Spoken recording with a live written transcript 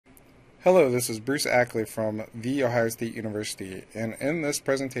Hello, this is Bruce Ackley from The Ohio State University, and in this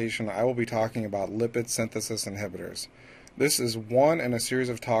presentation I will be talking about lipid synthesis inhibitors. This is one in a series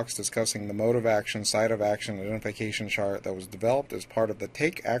of talks discussing the mode of action, site of action identification chart that was developed as part of the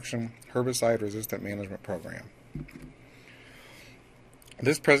Take Action Herbicide Resistant Management Program.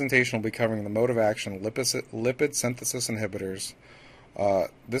 This presentation will be covering the mode of action lipid synthesis inhibitors.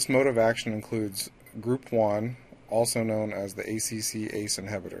 This mode of action includes Group 1, also known as the ACC ACE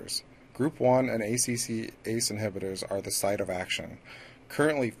inhibitors. Group 1 and ACC ACE inhibitors are the site of action.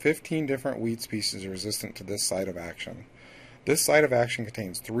 Currently, 15 different weed species are resistant to this site of action. This site of action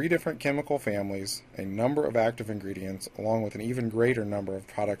contains 3 different chemical families, a number of active ingredients, along with an even greater number of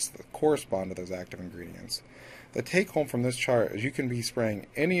products that correspond to those active ingredients. The take-home from this chart is you can be spraying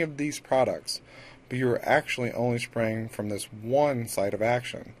any of these products, but you are actually only spraying from this one site of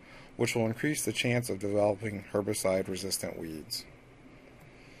action, which will increase the chance of developing herbicide-resistant weeds.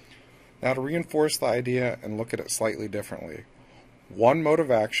 Now, to reinforce the idea and look at it slightly differently, one mode of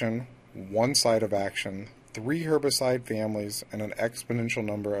action, one site of action, 3 herbicide families, and an exponential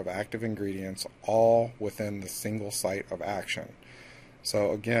number of active ingredients, all within the single site of action. So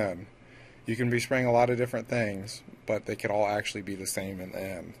again, you can be spraying a lot of different things, but they could all actually be the same in the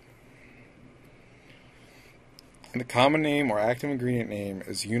end. And the common name or active ingredient name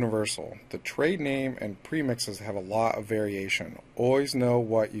is universal. The trade name and premixes have a lot of variation. Always know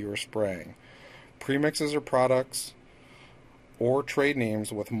what you are spraying. Premixes are products or trade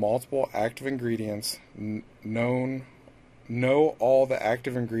names with multiple active ingredients. Know all the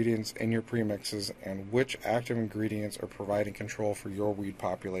active ingredients in your premixes and which active ingredients are providing control for your weed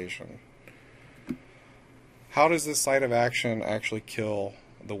population. How does this site of action actually kill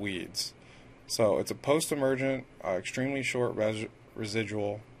the weeds? So it's a post-emergent, extremely short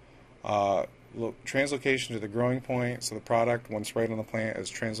residual translocation to the growing point. So the product, when sprayed on the plant, is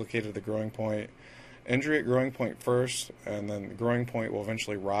translocated to the growing point. Injury at growing point first, and then the growing point will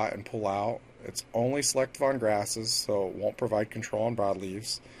eventually rot and pull out. It's only selective on grasses, so it won't provide control on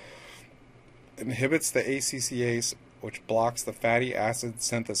broadleaves. It inhibits the ACCase, which blocks the fatty acid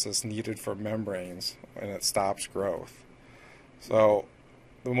synthesis needed for membranes, and it stops growth. So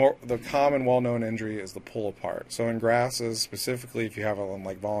the common well-known injury is the pull apart. So in grasses, specifically if you have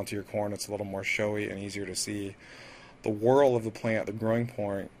like volunteer corn, it's a little more showy and easier to see. The whorl of the plant, the growing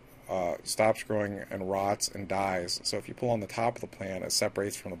point, stops growing and rots and dies. So if you pull on the top of the plant, it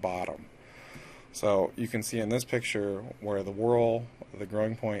separates from the bottom. So you can see in this picture where the whorl, the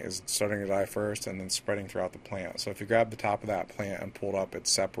growing point, is starting to die first and then spreading throughout the plant. So if you grab the top of that plant and pull it up, it'd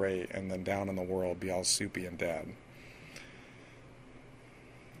separate, and then down in the whorl it'd be all soupy and dead.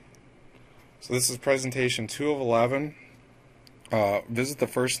 So this is presentation 2 of 11. Visit the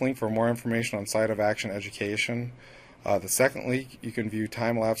first link for more information on site of action education. The second link, you can view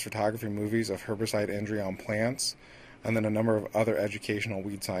time-lapse photography movies of herbicide injury on plants, and then a number of other educational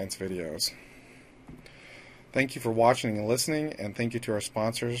weed science videos. Thank you for watching and listening, and thank you to our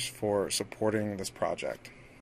sponsors for supporting this project.